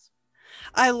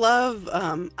I love,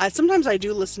 I sometimes I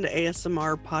do listen to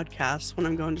ASMR podcasts when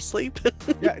I'm going to sleep.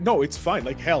 Yeah, no, it's fine.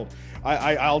 Like hell,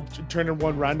 I'll turn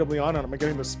one randomly on and I'm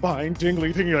getting the spine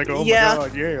tingly thing. You're like, oh my Yeah.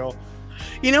 god, yeah.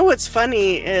 You know what's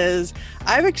funny is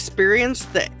I've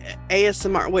experienced the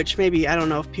ASMR, which maybe I don't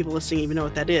know if people listening even know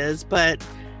what that is, but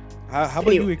How about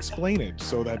anyway, you explain it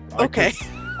so that okay. because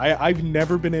I've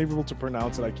never been able to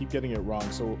pronounce it. I keep getting it wrong.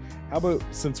 So how about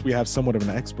since we have somewhat of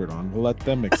an expert on, we'll let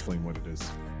them explain what it is.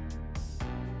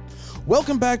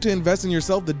 Welcome back to Invest in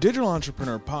Yourself, the Digital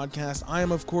Entrepreneur Podcast. I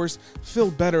am, of course,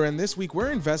 Phil Better, and this week we're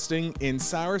investing in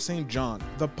Sarah St. John,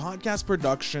 the podcast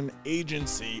production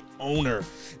agency owner.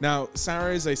 Now,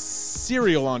 Sarah is a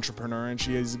serial entrepreneur, and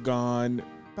she has gone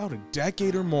about a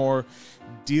decade or more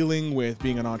dealing with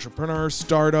being an entrepreneur,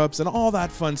 startups, and all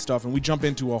that fun stuff. And we jump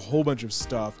into a whole bunch of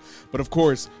stuff. But of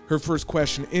course, her first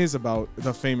question is about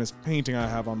the famous painting I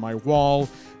have on my wall,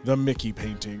 the Mickey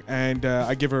painting. And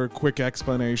I give her a quick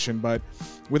explanation. But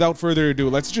without further ado,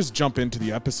 let's just jump into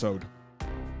the episode.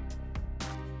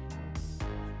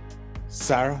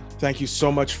 Sarah, thank you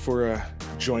so much for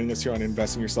joining us here on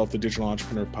Invest in Yourself, the Digital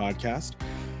Entrepreneur Podcast.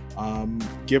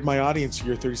 Give my audience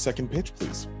your 30-second pitch,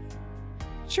 please.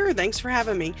 Sure. Thanks for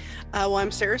having me. Well, I'm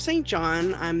Sarah St.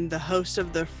 John. I'm the host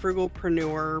of the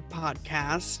Frugalpreneur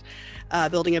podcast,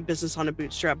 building a business on a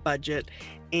bootstrap budget.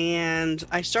 And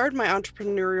I started my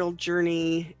entrepreneurial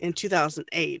journey in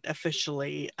 2008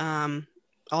 officially.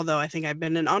 Although I think I've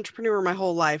been an entrepreneur my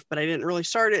whole life, but I didn't really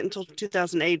start it until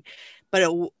 2008.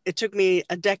 But it took me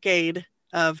a decade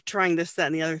of trying this, that,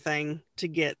 and the other thing to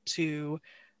get to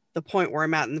the point where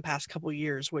I'm at in the past couple of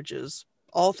years, which is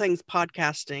all things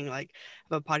podcasting. Like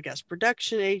I have a podcast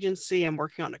production agency. I'm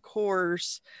working on a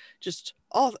course, just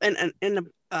all, and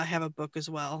I have a book as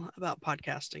well about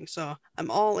podcasting. So I'm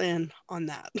all in on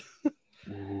that.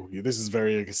 Ooh, yeah, this is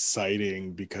very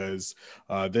exciting because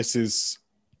this is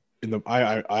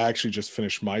I actually just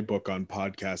finished my book on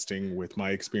podcasting with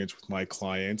my experience with my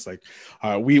clients. Like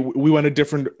we went a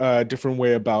different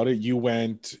way about it. You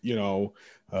went,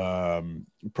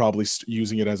 probably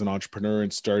using it as an entrepreneur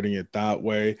and starting it that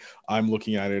way. I'm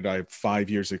looking at it. I have 5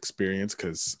 years experience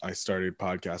because I started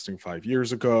podcasting 5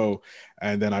 years ago,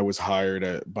 and then I was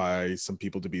hired by some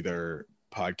people to be their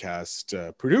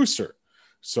podcast producer.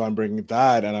 So I'm bringing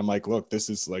that and I'm like, look, this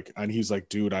is like, and he's like,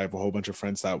 dude, I have a whole bunch of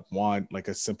friends that want like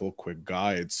a simple, quick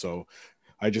guide. So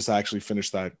I just actually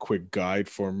finished that quick guide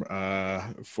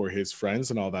for his friends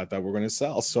and all that we're going to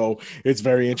sell. So it's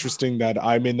very interesting that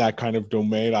I'm in that kind of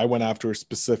domain. I went after a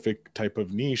specific type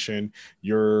of niche, and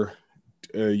you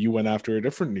went after a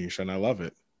different niche, and I love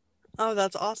it. Oh,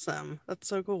 that's awesome. That's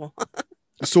so cool.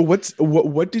 So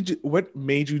what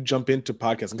made you jump into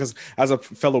podcasting? Because as a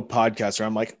fellow podcaster,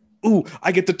 I'm like, ooh,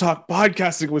 I get to talk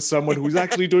podcasting with someone who's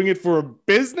actually doing it for a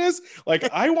business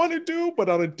like I want to do, but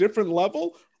on a different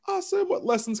level. Awesome. What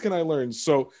lessons can I learn?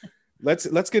 So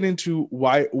let's get into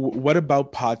what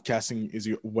about podcasting is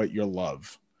what you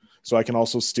love, so I can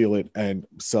also steal it and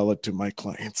sell it to my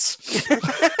clients.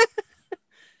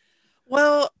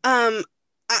 Well,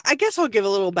 I guess I'll give a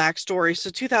little backstory. So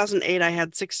 2008, I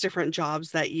had 6 different jobs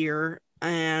that year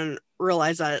and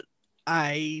realized that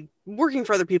working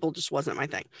for other people just wasn't my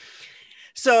thing.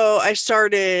 So I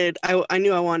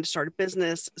knew I wanted to start a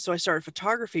business. So I started a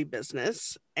photography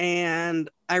business, and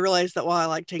I realized that while I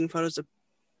like taking photos of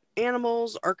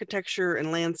animals, architecture,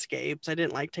 and landscapes, I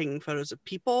didn't like taking photos of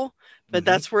people, but Mm-hmm.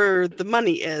 that's where the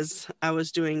money is. I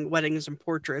was doing weddings and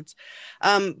portraits.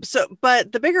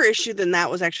 But the bigger issue than that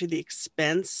was actually the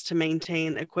expense to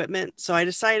maintain equipment. So I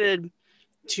decided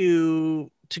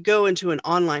to go into an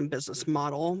online business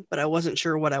model, but I wasn't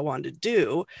sure what I wanted to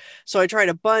do. So I tried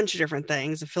a bunch of different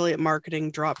things: affiliate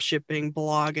marketing, drop shipping,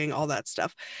 blogging, all that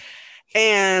stuff.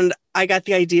 And I got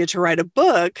the idea to write a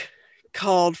book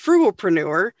called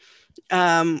Frugalpreneur,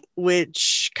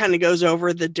 which kind of goes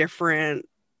over the different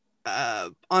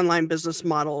online business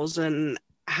models and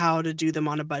how to do them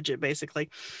on a budget, basically.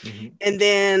 Mm-hmm. And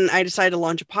then I decided to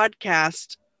launch a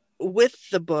podcast with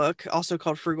the book, also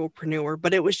called Frugalpreneur,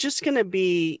 but it was just going to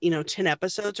be, 10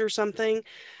 episodes or something,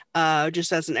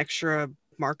 just as an extra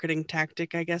marketing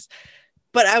tactic, I guess.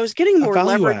 But I was getting A more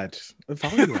value leverage. add. A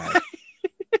value add.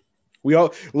 We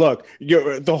all look.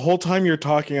 The whole time you're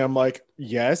talking, I'm like,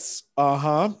 yes,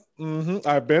 I've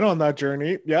been on that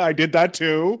journey. Yeah, I did that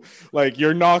too. Like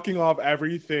you're knocking off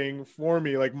everything for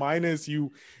me. Like mine is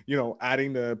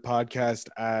adding the podcast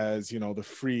as the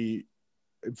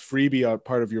freebie out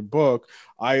part of your book.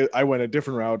 I went a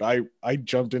different route. I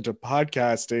jumped into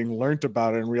podcasting, learned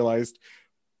about it, and realized,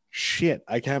 shit,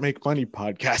 I can't make money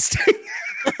podcasting.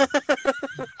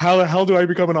 how the hell do I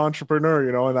become an entrepreneur?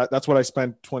 You know, and that's what I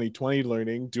spent 2020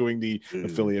 learning, doing the Mm.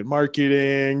 affiliate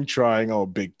marketing, trying all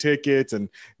big tickets, and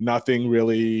nothing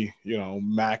really, you know,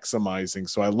 maximizing.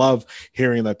 So I love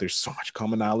hearing that there's so much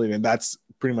commonality, and that's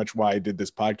pretty much why I did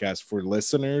this podcast for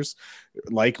listeners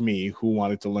like me who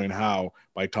wanted to learn how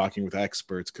by talking with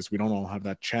experts, because we don't all have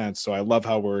that chance. So I love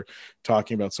how we're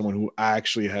talking about someone who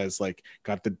actually has like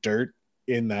got the dirt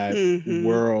in that Hmm.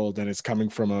 world and it's coming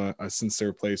from a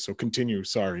sincere place. So continue.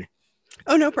 Sorry.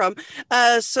 Oh, no problem.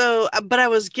 But I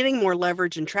was getting more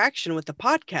leverage and traction with the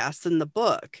podcast than the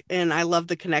book, and I love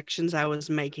the connections I was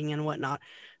making and whatnot.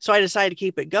 So I decided to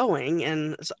keep it going,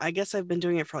 and so I guess I've been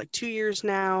doing it for like 2 years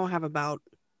now. Have about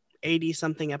 80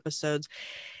 something episodes,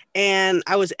 and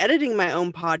I was editing my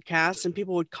own podcast, and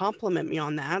people would compliment me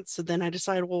on that. So then I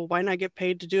decided, well, why not get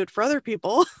paid to do it for other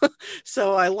people?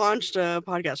 So I launched a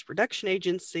podcast production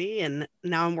agency, and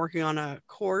now I'm working on a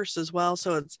course as well.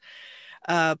 So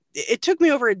it took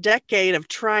me over a decade of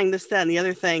trying this, that, and the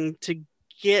other thing to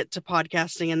get to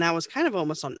podcasting. And that was kind of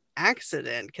almost on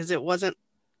accident because it wasn't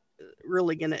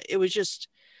really gonna, it was just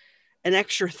an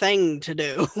extra thing to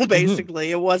do. Mhm.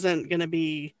 Basically, it wasn't gonna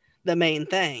be the main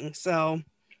thing. So,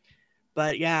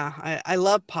 but yeah, I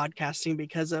love podcasting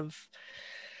because of,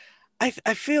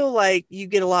 I feel like you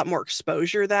get a lot more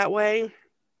exposure that way.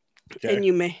 Okay. And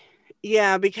you may,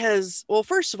 yeah, because, well,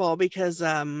 first of all, because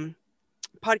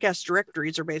podcast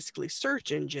directories are basically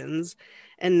search engines,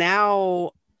 and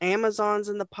now Amazon's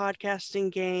in the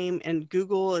podcasting game, and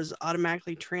Google is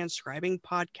automatically transcribing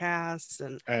podcasts.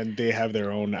 And And they have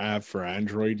their own app for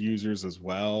Android users as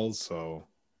well. So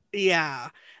yeah,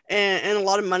 and a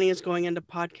lot of money is going into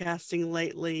podcasting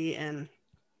lately, and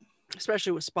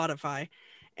especially with Spotify.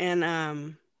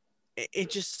 And it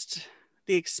just,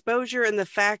 the exposure and the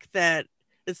fact that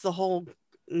it's the whole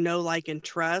know, like, and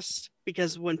trust,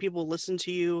 because when people listen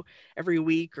to you every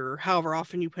week or however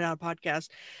often you put out a podcast,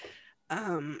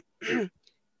 um,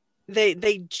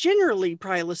 they generally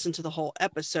probably listen to the whole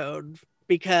episode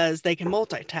because they can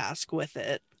multitask with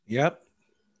it. yep.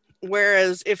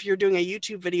 Whereas if you're doing a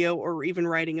YouTube video or even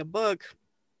writing a book,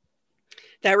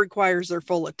 that requires their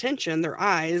full attention, their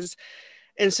eyes.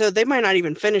 And so they might not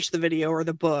even finish the video or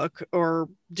the book or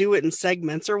do it in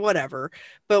segments or whatever.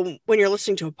 But when you're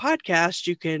listening to a podcast,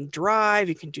 you can drive,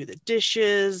 you can do the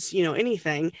dishes,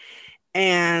 anything.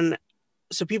 And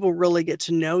so people really get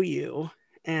to know you.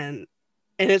 And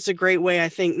it's a great way, I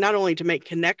think, not only to make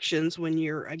connections when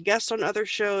you're a guest on other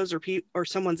shows, or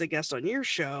someone's a guest on your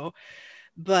show,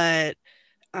 but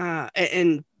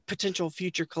and potential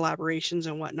future collaborations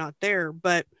and whatnot there,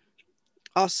 but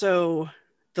also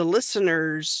the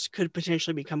listeners could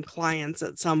potentially become clients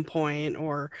at some point.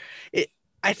 Or it,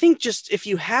 I think, just if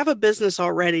you have a business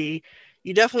already,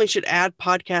 you definitely should add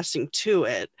podcasting to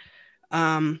it.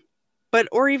 um, but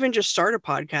or even just start a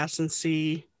podcast and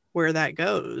see where that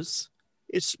goes.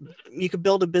 It's, you could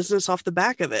build a business off the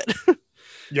back of it.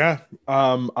 Yeah.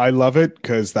 I love it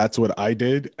because that's what I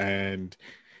did. And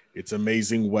it's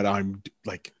amazing what I'm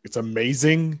like. It's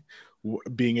amazing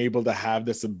being able to have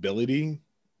this ability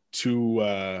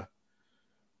to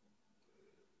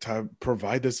to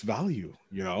provide this value,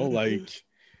 you know, Hmm. like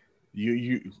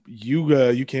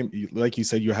you came, like you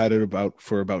said, you had it about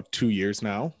for about 2 years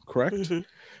now, correct? Hmm.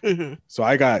 Hmm. So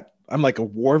I'm like a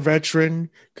war veteran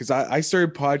because I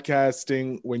started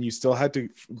podcasting when you still had to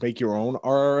make your own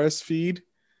RRS feed.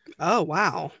 Oh,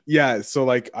 wow. Yeah, so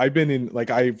like I've been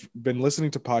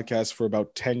listening to podcasts for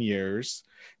about 10 years.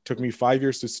 Took me 5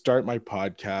 years to start my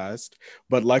podcast,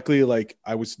 but luckily like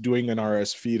I was doing an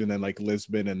RS feed and then like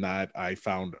Lisbon and that I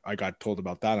got told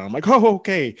about that and I'm like, "Oh,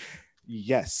 okay.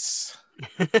 Yes.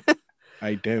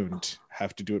 I don't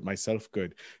have to do it myself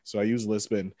good." So I use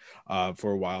Lisbon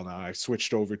for a while now. I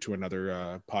switched over to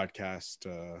another podcast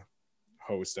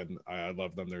host and I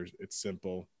love them. It's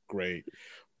simple, great,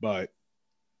 but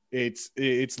it's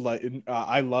like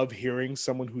I love hearing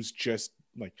someone who's just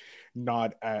like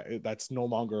not that's no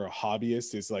longer a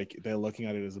hobbyist, is like they're looking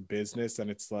at it as a business, and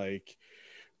it's like,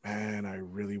 man, I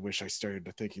really wish I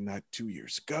started thinking that 2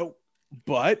 years ago,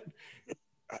 but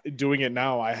doing it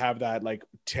now, I have that like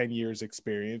 10 years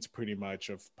experience pretty much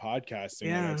of podcasting,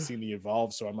 and I've Yeah. seen the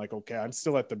evolve. So I'm like, okay, I'm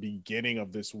still at the beginning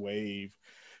of this wave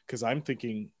because I'm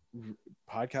thinking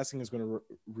podcasting is going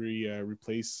to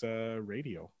replace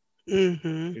radio.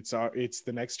 Hmm. It's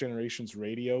the next generation's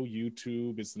radio.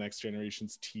 YouTube is the next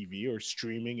generation's TV, or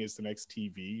streaming is the next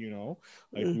TV, you know.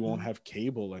 Like we won't Hmm. have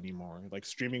cable anymore. Like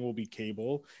streaming will be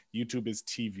cable. YouTube is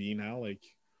TV now. Like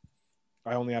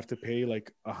I only have to pay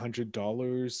like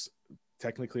 $100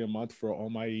 technically a month for all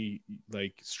my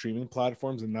like streaming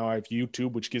platforms, and now I have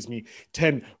YouTube, which gives me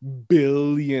 10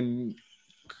 billion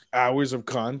hours of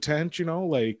content, you know,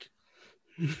 like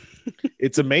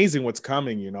it's amazing what's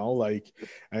coming, you know, like,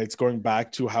 and it's going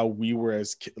back to how we were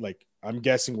like, I'm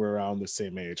guessing we're around the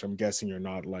same age. I'm guessing you're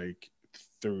not like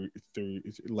 30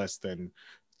 less than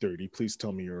 30. Please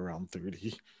tell me you're around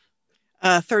 30.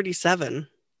 37.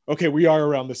 Okay, we are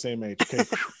around the same age. Okay.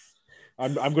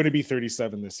 I'm going to be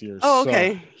 37 this year. Oh,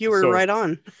 okay. You were right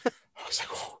on. I was like,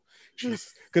 oh,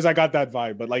 Jesus, because I got that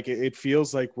vibe. But like, it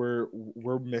feels like we're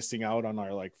missing out on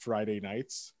our like Friday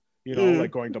nights. You know, like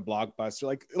going to Blockbuster.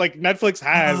 Like Netflix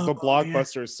has the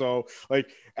Blockbuster, so like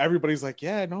everybody's like,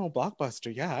 yeah, no,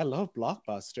 Blockbuster. Yeah, I love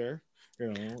Blockbuster.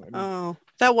 You know. Oh,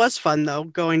 that was fun though,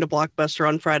 going to Blockbuster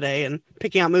on Friday and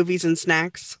picking out movies and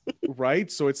snacks.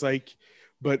 Right. So it's like,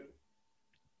 but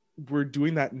we're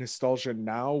doing that nostalgia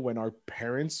now when our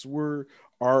parents were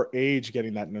our age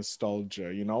getting that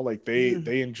nostalgia, you know, like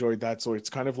they enjoyed that. So it's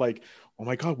kind of like, oh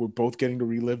my God, we're both getting to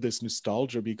relive this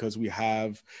nostalgia because we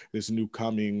have this new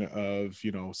coming of,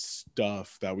 you know,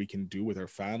 stuff that we can do with our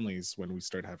families when we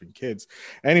start having kids.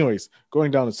 Anyways, going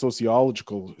down a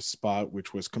sociological spot,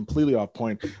 which was completely off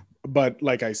point. But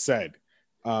like I said,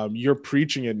 you're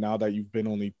preaching it now that you've been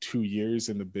only 2 years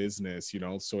in the business, you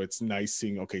know, so it's nice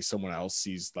seeing, okay, someone else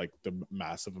sees like the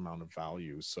massive amount of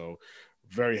value. So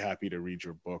very happy to read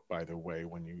your book, by the way,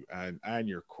 when you and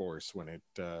your course when it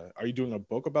are you doing a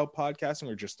book about podcasting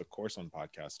or just the course on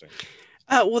podcasting?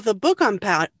 Well, the book on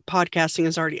podcasting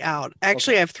is already out.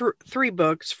 Actually, I have three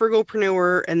books: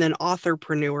 Frugalpreneur, and then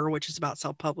Authorpreneur, which is about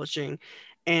self-publishing,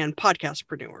 and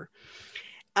Podcastpreneur.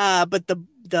 But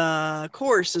the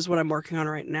course is what I'm working on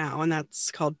right now, and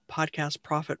that's called Podcast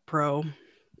Profit Pro.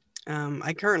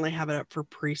 I currently have it up for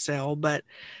pre-sale, but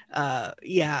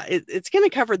yeah, it's going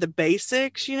to cover the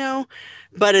basics, you know,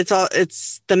 but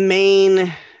it's the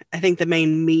main. I think the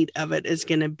main meat of it is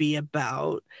going to be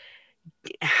about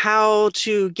how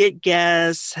to get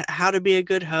guests, how to be a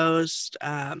good host,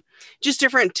 just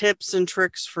different tips and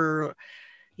tricks for,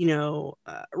 you know,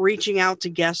 reaching out to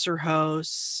guests or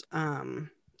hosts,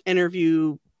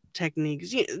 interview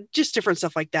techniques, you know, just different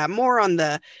stuff like that. More on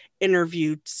the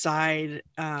interview side.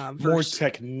 More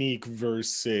technique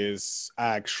versus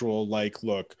actual, like,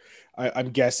 look, I'm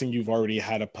guessing you've already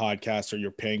had a podcast or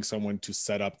you're paying someone to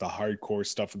set up the hardcore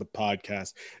stuff of the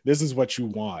podcast. This is what you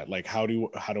want. Like, how do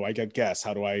I get guests?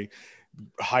 How do I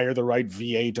hire the right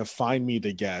VA to find me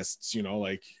the guests, you know,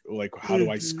 like how do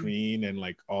I screen and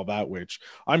like all that, which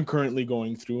I'm currently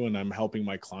going through and I'm helping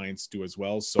my clients do as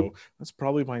well. So that's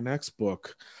probably my next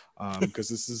book, because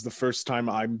this is the first time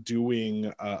I'm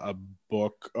doing a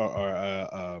book or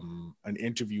an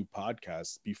interview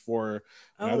podcast. Before,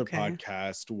 my other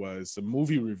podcast was a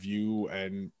movie review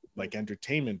and like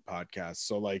entertainment podcast.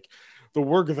 So like the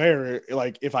work there,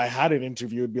 like if I had an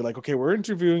interview, it'd be like, okay, we're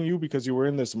interviewing you because you were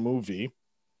in this movie.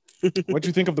 What'd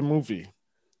you think of the movie?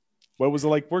 What was it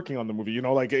like working on the movie? You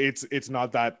know, like it's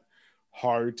not that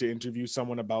hard to interview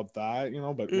someone about that, you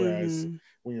know, but whereas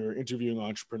when you're interviewing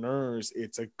entrepreneurs,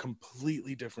 it's a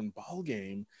completely different ball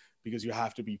game because you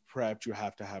have to be prepped, you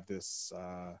have to have this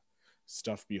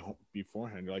stuff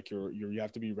beforehand. Like you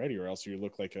have to be ready, or else you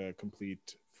look like a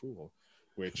complete fool,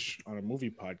 which on a movie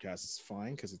podcast is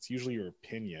fine because it's usually your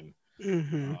opinion.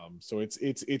 So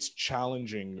it's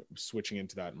challenging switching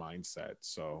into that mindset.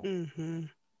 So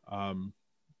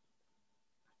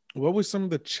what were some of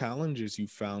the challenges you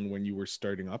found when you were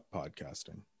starting up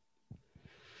podcasting?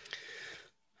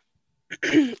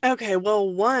 Okay,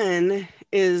 well, one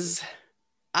is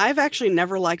I've actually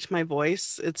never liked my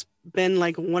voice. It's been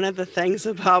like one of the things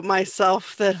about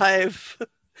myself that I've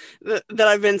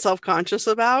been self-conscious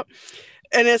about.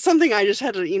 And it's something I just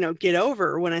had to, you know, get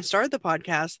over when I started the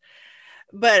podcast.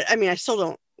 But I mean, I still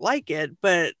don't like it.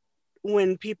 But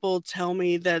when people tell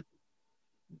me that,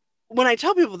 when I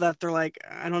tell people that, they're like,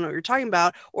 I don't know what you're talking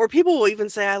about. Or people will even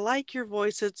say, I like your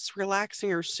voice. It's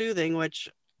relaxing or soothing, which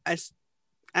I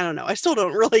don't know. I still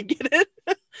don't really get it.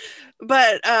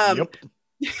 But Yep.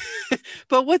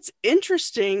 but what's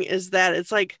interesting is that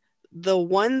it's like the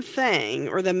one thing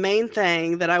or the main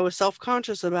thing that I was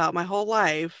self-conscious about my whole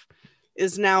life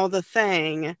is now the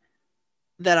thing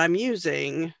that I'm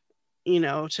using, you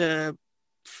know,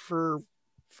 for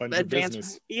fund your advancement.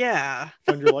 business. Yeah.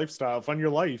 Fund your lifestyle, fund your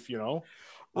life, you know.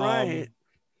 Right.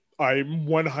 I'm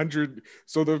 100.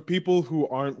 So the people who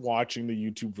aren't watching the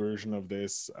YouTube version of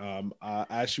this,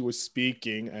 as she was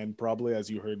speaking, and probably as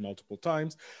you heard multiple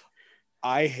times,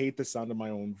 I hate the sound of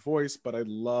my own voice, but I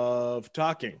love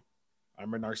talking.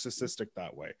 I'm a narcissistic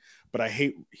that way, but I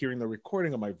hate hearing the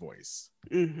recording of my voice.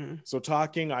 So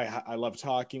talking, I love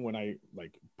talking. When I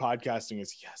like podcasting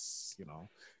is yes, you know,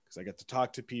 because I get to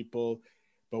talk to people,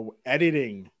 but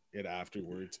editing it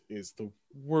afterwards is the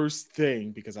worst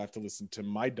thing because I have to listen to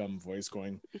my dumb voice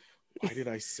going, why did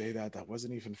I say that? That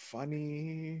wasn't even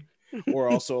funny. Or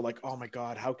also like, oh my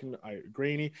God, how can I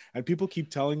grainy? And people keep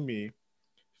telling me,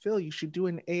 Phil, you should do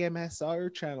an AMSR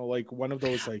channel, like one of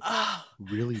those like Oh,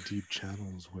 really deep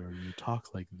channels where you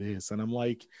talk like this. And I'm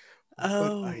like,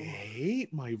 but I oh.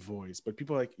 hate my voice. But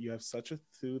people are like, you have such a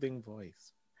soothing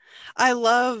voice. I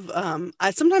love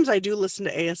I sometimes I do listen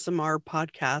to ASMR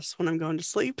podcasts when I'm going to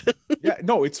sleep. Yeah,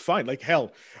 no, it's fine. Like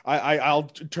hell, I'll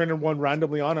turn one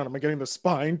randomly on and I'm getting the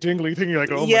spine tingly thing. You're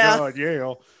like, oh my Yeah. God,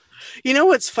 yeah. You know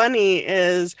what's funny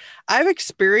is I've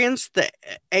experienced the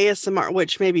ASMR,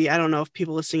 which maybe I don't know if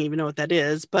people listening even know what that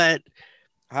is, but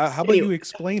How about anyway, you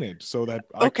explain it so that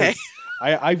okay. because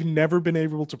I've never been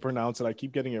able to pronounce it. I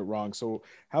keep getting it wrong. So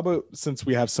how about since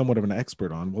we have somewhat of an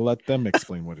expert on, we'll let them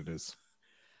explain what it is.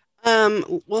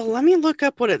 Well, let me look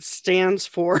up what it stands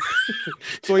for.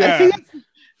 So I yeah, think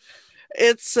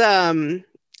it's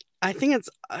I think it's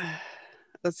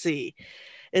let's see.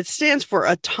 It stands for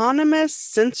Autonomous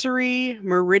Sensory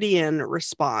Meridian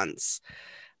Response.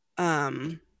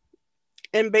 Um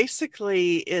and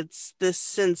basically it's this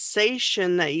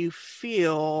sensation that you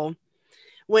feel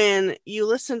when you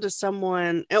listen to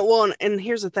someone. Well, and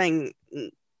here's the thing,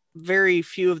 very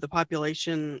few of the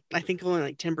population, I think only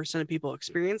like 10% of people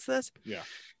experience this. yeah,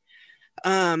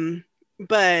 um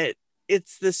but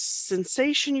it's this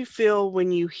sensation you feel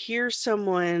when you hear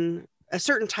someone, a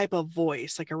certain type of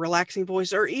voice, like a relaxing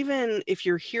voice, or even if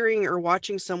you're hearing or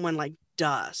watching someone like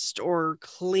dust or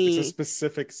it's a clean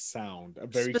specific sound, a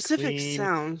very specific clean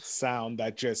sounds. sound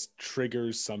that just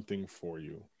triggers something for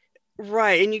you.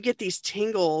 Right. And you get these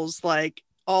tingles like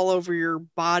all over your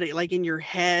body, like in your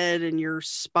head and your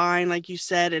spine, like you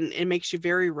said, and it makes you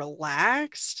very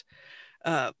relaxed.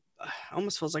 Uh,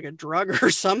 almost feels like a drug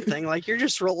or something. Like you're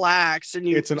just relaxed and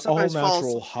you It's an all sometimes fall.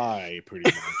 natural high, pretty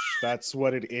much. That's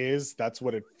what it is. That's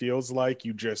what it feels like.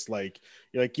 You just like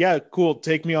you're like, yeah, cool.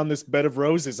 Take me on this bed of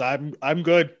roses. I'm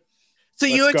good. So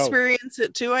you Let's go. experience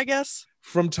it too, I guess?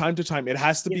 From time to time, it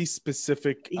has to Yeah. be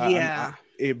specific Yeah.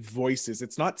 it voices.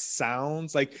 It's not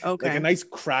sounds like a Okay. nice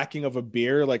cracking of a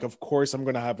beer. Like of course I'm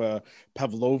gonna have a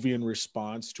Pavlovian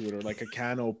response to it, or like a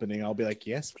can opening. I'll be like,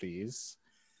 yes please.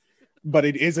 But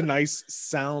it is a nice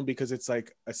sound because it's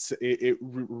like it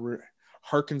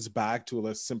harkens back to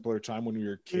a simpler time when we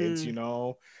were kids,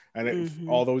 Mm, and hmm.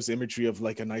 all those imagery of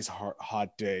like a nice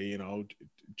hot day,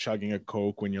 chugging a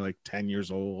Coke when you're like 10 years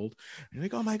old. And you're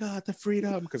like, oh my God, the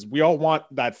freedom. Because we all want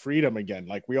that freedom again.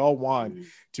 Like we all want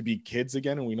to be kids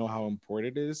again. And we know how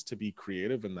important it is to be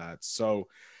creative in that. So,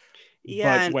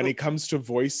 Yeah. but And when it comes to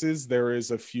voices, there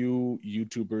is a few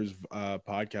YouTubers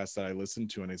podcasts that I listen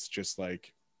to, and it's just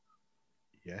like,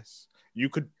 yes, you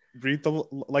could read the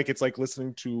like it's like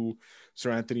listening to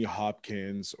Sir Anthony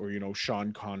Hopkins or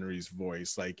Sean Connery's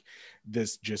voice, like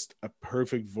this just a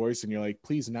perfect voice, and you're like,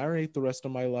 please narrate the rest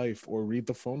of my life or read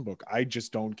the phone book. I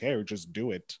just don't care, just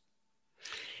do it.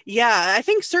 yeah, I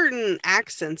think certain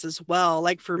accents as well.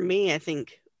 Like for me, I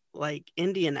think like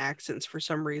Indian accents for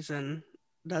some reason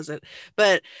does it.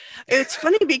 But it's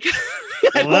funny because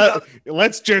I don't know.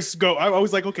 Let's just go. I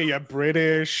was like, okay, yeah,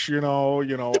 British,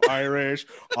 Irish,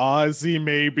 Aussie,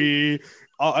 maybe.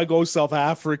 I go South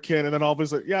African, and then all of a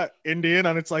sudden, yeah, Indian,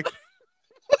 and it's like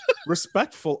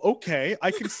respectful. Okay,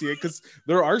 I can see it because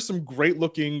there are some great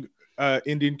looking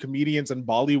Indian comedians, and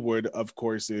Bollywood, of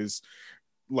course, is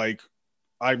like,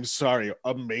 I'm sorry,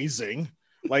 amazing.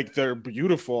 Like they're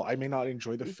beautiful. I may not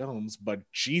enjoy the films, but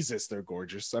Jesus, they're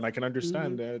gorgeous, and I can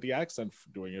understand Mhm. the accent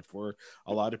doing it for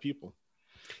a lot of people.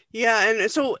 Yeah, and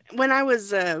so when I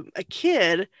was a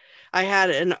kid, I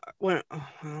had well,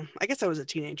 I guess I was a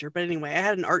teenager, but anyway, I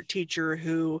had an art teacher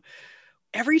who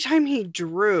every time he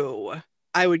drew,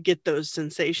 I would get those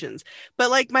sensations.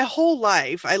 But like my whole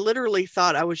life, I literally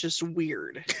thought I was just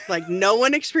weird. Like no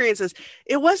one experiences.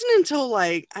 It wasn't until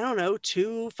like, I don't know,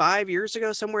 5 years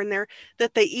ago, somewhere in there,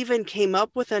 that they even came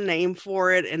up with a name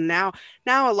for it. And now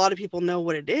a lot of people know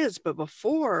what it is. But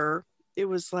before it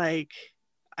was like,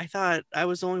 I thought I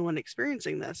was the only one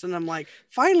experiencing this. And I'm like,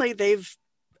 finally,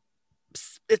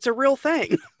 it's a real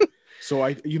thing. So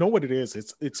you know what it is?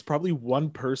 It's probably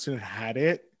one person had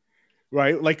it,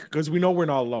 right? Like because we know we're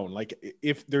not alone. Like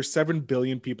if there's 7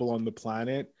 billion people on the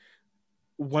planet,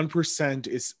 1%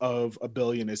 is of a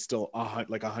billion is still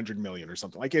like 100 million or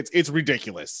something. Like it's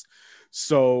ridiculous.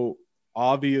 So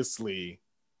obviously,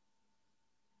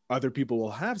 other people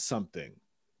will have something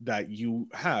that you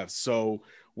have. So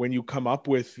when you come up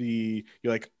with you're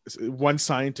like, one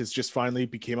scientist just finally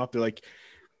became up. They're like,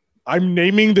 I'm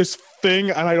naming this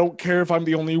thing and I don't care if I'm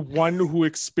the only one who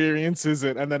experiences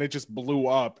it. And then it just blew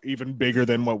up even bigger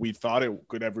than what we thought it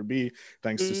could ever be,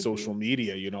 thanks to Hmm. social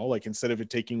media. Like instead of it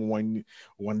taking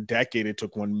one decade, it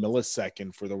took 1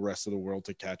 millisecond for the rest of the world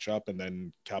to catch up, and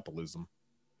then capitalism.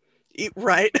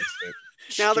 Right. It.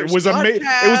 Now It there's was amazing.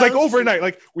 It was like podcasts. overnight.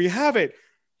 Like, we have it.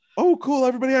 Oh, cool.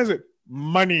 Everybody has it.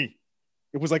 Money.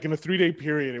 It was like in a 3-day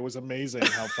period. It was amazing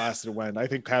how fast it went. I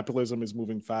think capitalism is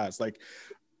moving fast. Like,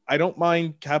 I don't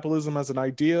mind capitalism as an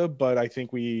idea, but I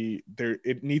think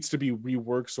it needs to be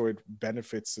reworked so it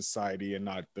benefits society and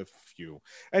not the few.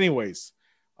 Anyways,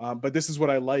 but this is what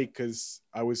I like, because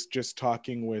I was just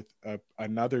talking with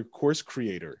another course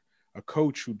creator, a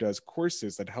coach who does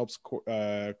courses that helps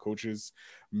coaches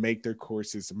make their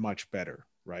courses much better,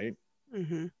 right?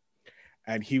 Hmm.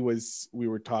 And we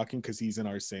were talking because he's in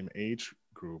our same age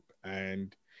group,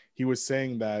 and he was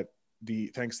saying that the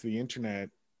thanks to the internet,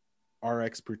 our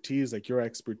expertise, like your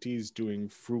expertise doing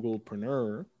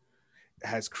frugalpreneur,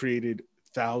 has created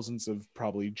thousands of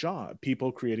probably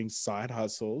people creating side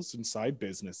hustles and side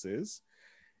businesses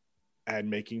and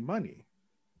making money.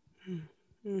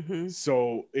 Hmm.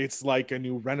 So it's like a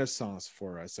new renaissance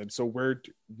for us. And so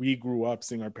we grew up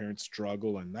seeing our parents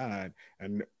struggle and that,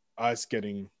 and us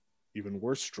getting even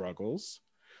worse struggles.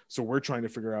 So we're trying to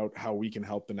figure out how we can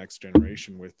help the next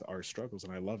generation with our struggles.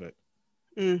 And I love it.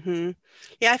 Hmm.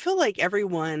 Yeah, I feel like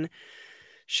everyone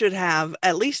should have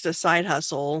at least a side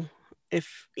hustle.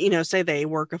 If, say they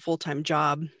work a full-time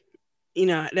job,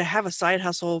 to have a side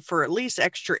hustle for at least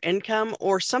extra income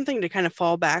or something to kind of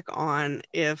fall back on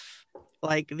if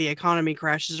like the economy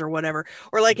crashes or whatever.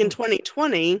 Or like in Mhm.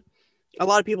 2020, a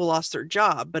lot of people lost their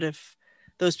job, but if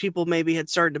those people maybe had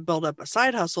started to build up a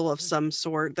side hustle of some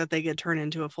sort that they could turn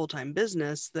into a full-time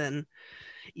business, then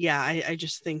yeah, I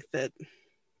just think that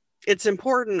it's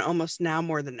important almost now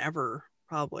more than ever,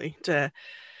 probably, to,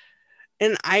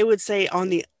 and I would say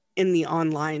in the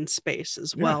online space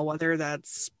as Yeah. well, whether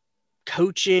that's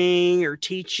coaching or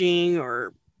teaching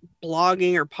or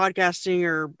blogging or podcasting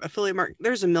or affiliate market.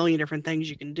 There's a million different things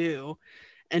you can do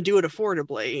and do it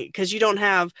affordably because you don't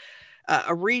have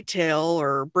a retail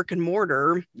or brick and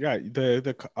mortar. Yeah.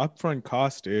 The upfront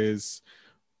cost is,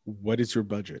 what is your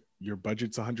budget? Your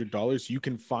budget's $100. You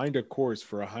can find a course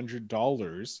for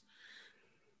 $100.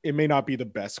 It may not be the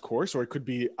best course, or it could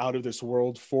be out of this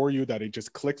world for you, that it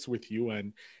just clicks with you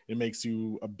and it makes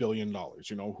you $1 billion.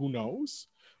 Who knows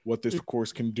what this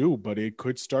course can do, but it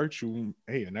could start you,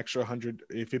 hey, an extra 100.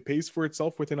 If it pays for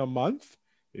itself within a month,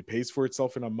 it pays for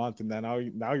itself in a month. And then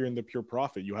now you're in the pure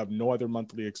profit. You have no other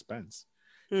monthly expense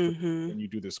Mm-hmm. when you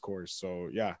do this course. So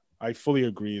yeah, I fully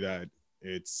agree that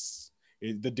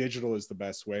the digital is the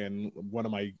best way. And one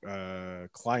of my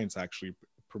clients actually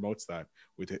promotes that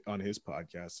with it on his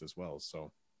podcast as well.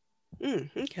 So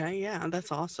Okay, yeah,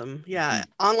 that's awesome. Yeah, he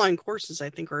online courses I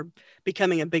think are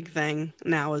becoming a big thing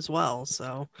now as well.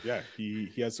 So, yeah, he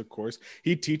has a course.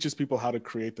 He teaches people how to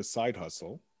create the side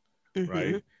hustle,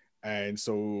 right? hmm. And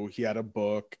so he had a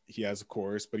book, he has a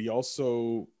course, but he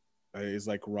also is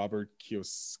like Robert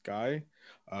Kiyosaki,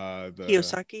 the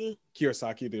Kiyosaki.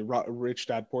 Kiyosaki, the Rich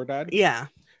Dad Poor Dad. Yeah.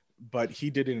 But he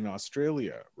did it in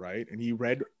Australia, right? And he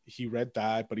read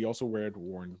that, but he also read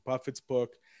Warren Buffett's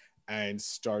book and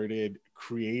started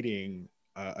creating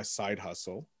a side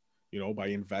hustle, by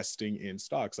investing in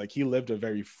stocks. Like, he lived a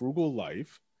very frugal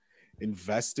life,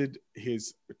 invested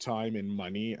his time and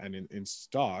money and in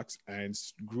stocks, and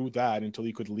grew that until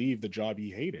he could leave the job he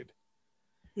hated.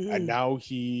 And Mm. now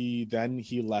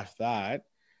he left that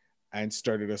and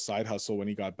started a side hustle when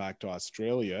he got back to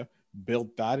Australia,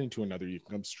 built that into another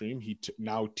income stream. He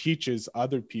now teaches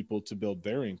other people to build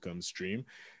their income stream.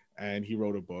 And he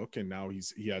wrote a book, and now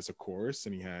he has a course,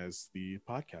 and he has the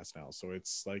podcast now. So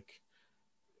it's like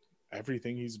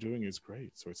everything he's doing is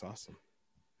great. So it's awesome.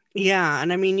 Yeah,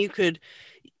 and I mean you could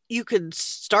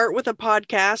start with a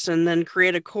podcast and then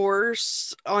create a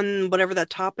course on whatever that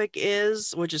topic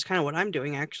is, which is kind of what I'm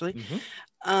doing actually. Mm-hmm.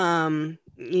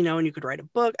 And you could write a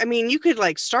book. I mean, you could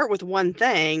like start with one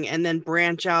thing and then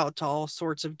branch out to all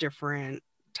sorts of different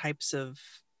types of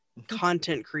Mm-hmm.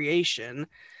 content creation.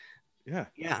 Yeah.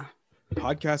 Yeah.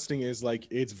 Podcasting is like,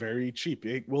 it's very cheap.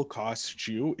 It will cost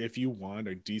you, if you want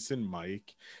a decent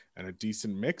mic and a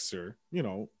decent mixer,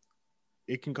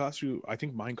 it can cost you. I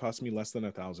think mine cost me less than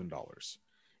 $1,000.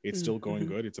 It's still going Mhm.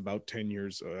 good. It's about 10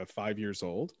 years, 5 years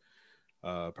old,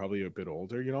 probably a bit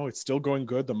older. It's still going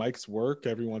good. The mics work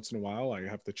every once in a while. I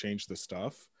have to change the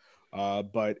stuff.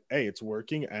 But hey, it's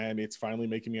working, and it's finally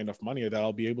making me enough money that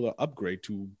I'll be able to upgrade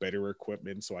to better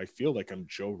equipment. So I feel like I'm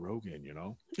Joe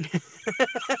Rogan.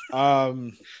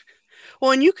 Um,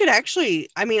 Well, and you could actually,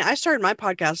 I mean, I started my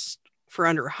podcast for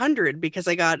under 100 because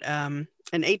I got an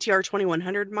ATR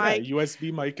 2100 Yeah, mic.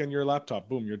 USB mic and your laptop.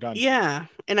 Boom, you're done. Yeah.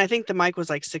 And I think the mic was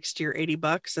like 60 or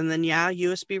 $80. And then, yeah,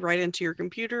 USB right into your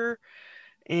computer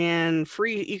and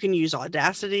free. You can use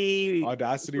Audacity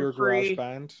Audacity for or free.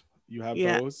 GarageBand, you have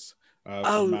Yeah. those. For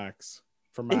Oh, Macs,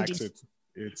 for and Macs,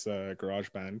 it's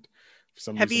GarageBand. For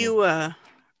some have reason, you,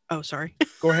 oh, sorry.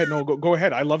 go ahead. No, go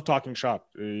ahead. I love talking shop.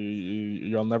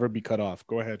 You'll never be cut off.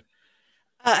 Go ahead.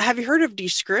 Have you heard of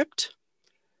Descript?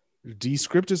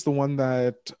 Descript is the one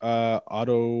that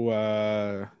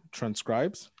auto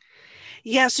transcribes.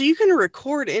 Yeah, so you can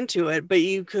record into it, but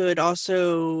you could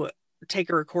also take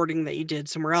a recording that you did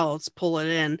somewhere else, pull it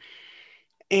in,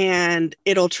 and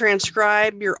it'll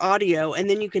transcribe your audio, and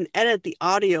then you can edit the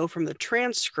audio from the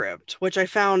transcript, which I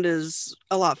found is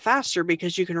a lot faster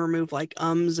because you can remove like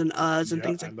ums and uhs and Yeah,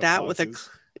 things like and the that with a pauses.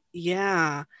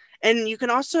 yeah. And you can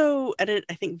also edit,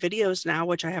 I think, videos now,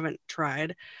 which I haven't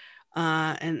tried.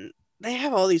 And they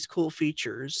have all these cool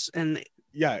features and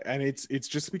Yeah, and it's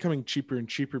just becoming cheaper and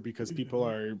cheaper because people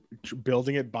are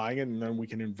building it, buying it, and then we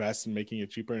can invest in making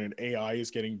it cheaper. And AI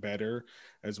is getting better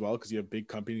as well because you have big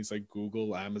companies like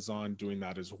Google, Amazon doing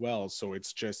that as well. So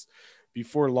it's just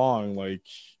before long, like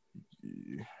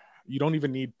you don't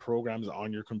even need programs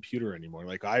on your computer anymore.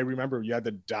 Like I remember you had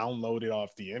to download it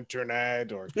off the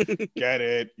internet or get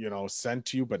it, sent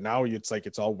to you. But now it's like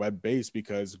it's all web based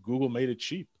because Google made it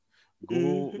cheap.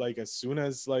 Google, Mhm. like as soon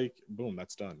as like boom,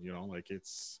 that's done. Like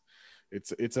it's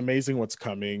amazing what's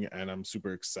coming, and I'm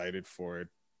super excited for it.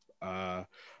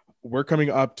 We're coming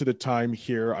up to the time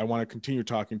here. I want to continue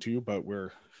talking to you, but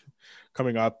we're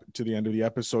coming up to the end of the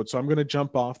episode. So I'm going to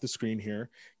jump off the screen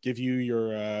here, give you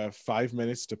your 5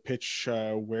 minutes to pitch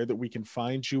where that we can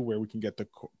find you, where we can get the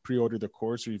pre-order the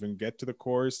course or even get to the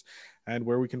course, and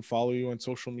where we can follow you on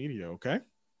social media. Okay.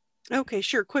 Okay,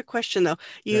 sure. Quick question though.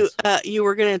 Yes. You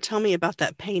were going to tell me about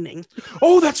that painting.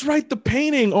 Oh, that's right. The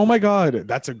painting. Oh my God.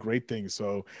 That's a great thing.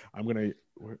 So I'm going to,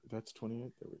 that's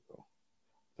 28. There we go.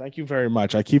 Thank you very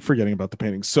much. I keep forgetting about the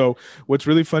painting. So what's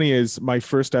really funny is my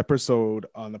first episode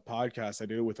on the podcast, I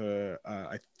did it with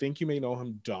I think you may know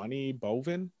him, Donnie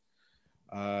Bovin.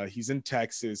 He's in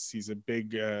Texas. He's a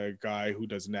big guy who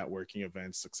does networking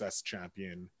events, success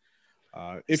champion.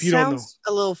 If you don't know, Sounds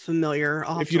a little familiar.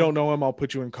 if you don't know him, I'll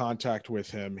put you in contact with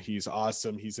him. He's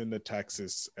awesome. He's in the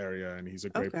Texas area and he's a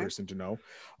great Okay. person to know.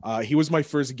 He was my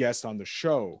first guest on the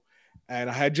show. And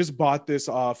I had just bought this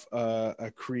off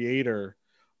a creator,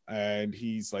 and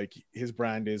he's like, his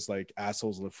brand is like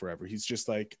assholes live forever. He's just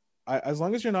like, as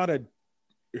long as you're not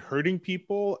hurting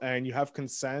people and you have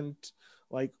consent,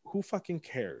 like who fucking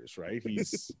cares, right?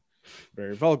 He's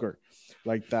very vulgar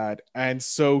like that. And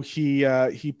so he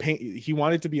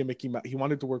wanted to be a Mickey Mouse. He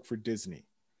wanted to work for Disney,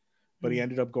 but he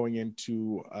ended up going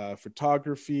into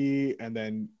photography and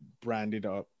then branded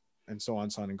up and so on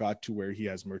and got to where he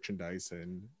has merchandise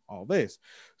and all this.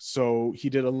 So he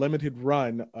did a limited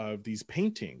run of these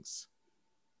paintings,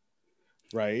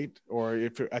 right? Or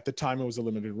if at the time it was a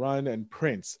limited run, and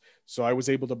prints. So I was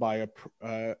able to buy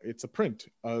it's a print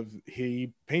of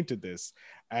he painted this.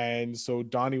 And so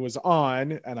Donnie was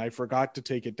on, and I forgot to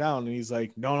take it down, and he's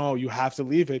like, no, you have to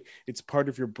leave it. It's part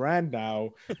of your brand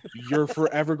now. You're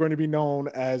forever going to be known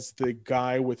as the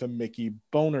guy with a Mickey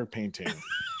boner painting.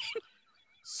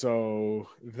 So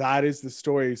that is the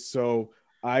story. So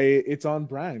it's on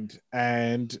brand.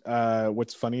 And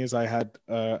what's funny is I had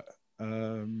the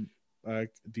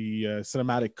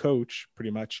cinematic coach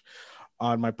pretty much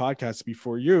on my podcast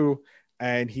before you,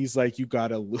 and he's like, you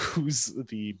gotta lose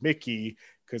the Mickey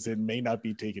because it may not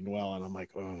be taken well. And I'm like,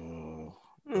 oh,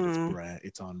 but it's brand,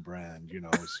 it's on brand,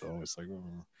 so it's like,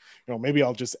 maybe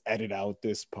I'll just edit out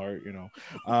this part,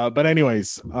 but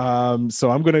anyways, so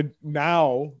I'm gonna,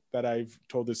 now that I've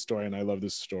told this story, and I love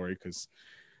this story because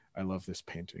I love this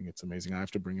painting, it's amazing. I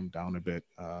have to bring him down a bit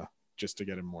just to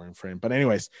get him more in frame, but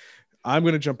anyways, I'm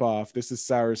going to jump off. This is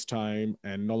Sarah's time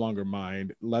and no longer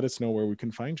mine. Let us know where we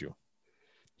can find you.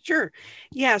 Sure.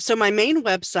 Yeah. So my main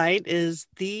website is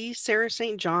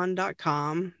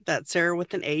thesarahstjohn.com. That's Sarah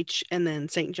with an H, and then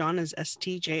St. John is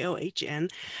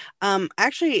STJOHN.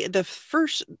 Actually,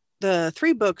 the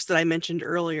 3 books that I mentioned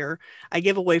earlier, I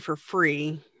give away for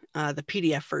free, the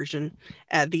PDF version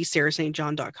at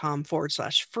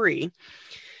thesarahstjohn.com/free.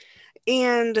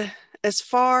 And as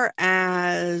far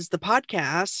as the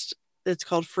podcast, it's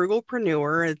called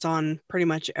Frugalpreneur. It's on pretty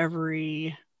much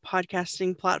every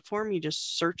podcasting platform. You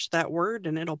just search that word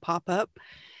and it'll pop up.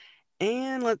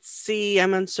 And let's see,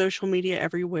 I'm on social media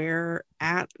everywhere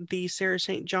at the Sarah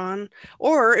St. John.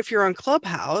 Or if you're on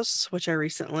Clubhouse, which I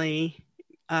recently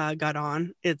got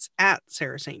on. It's at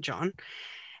Sarah St. John.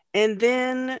 And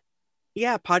then,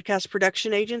 podcast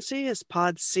production agency is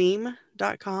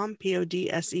podseam.com,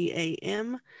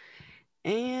 PODSEAM.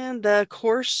 And the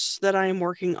course that I am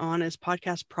working on is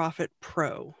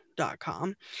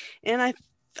podcastprofitpro.com. And I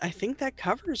think that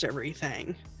covers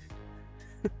everything.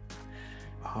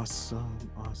 Awesome.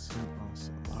 All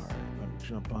right, let me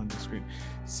jump on the screen.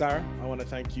 Sarah, I want to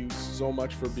thank you so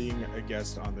much for being a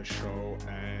guest on the show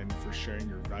and for sharing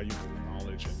your valuable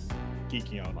knowledge and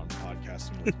geeking out on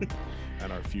podcasting with me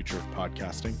and our future of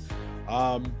podcasting.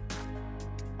 I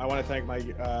want to thank my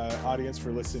audience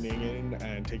for listening in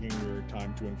and taking your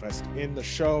time to invest in the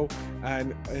show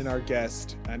and in our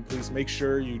guest. And please make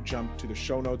sure you jump to the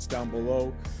show notes down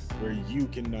below where you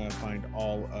can find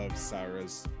all of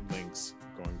Sarah's links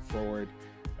going forward.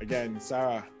 Again,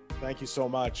 Sarah, thank you so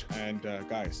much. And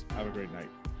guys, have a great night.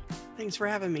 Thanks for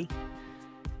having me.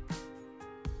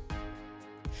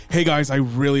 Hey guys, I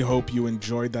really hope you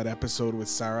enjoyed that episode with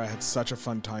Sarah. I had such a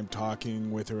fun time talking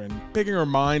with her and picking her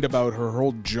mind about her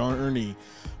whole journey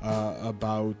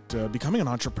about becoming an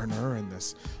entrepreneur in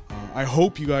this. I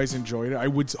hope you guys enjoyed it. I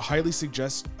would highly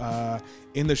suggest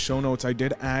in the show notes, I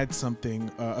did add something,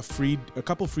 a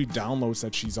couple free downloads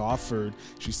that she's offered.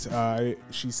 She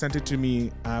sent it to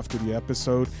me after the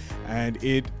episode, and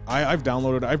I've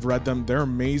downloaded, I've read them. They're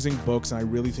amazing books, and I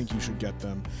really think you should get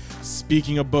them.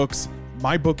 Speaking of books,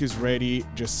 my book is ready.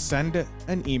 Just send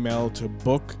an email to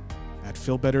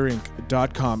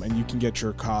book@feelbetterinc.com and you can get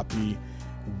your copy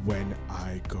when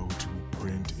I go to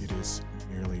print. It is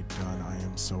nearly done. I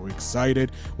am so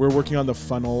excited. We're working on the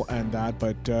funnel and that,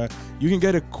 but you can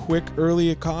get a quick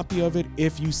early copy of it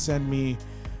if you send me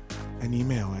an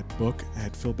email at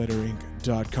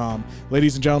book@feelbetterinc.com.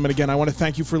 Ladies and gentlemen, again, I want to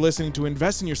thank you for listening to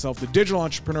Invest in Yourself, the Digital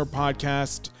Entrepreneur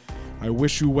Podcast. I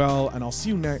wish you well, and I'll see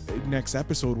you next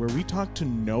episode where we talk to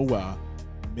Noah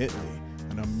Mitley,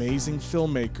 an amazing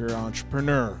filmmaker,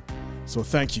 entrepreneur. So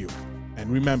thank you,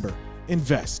 and remember,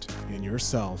 invest in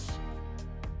yourself.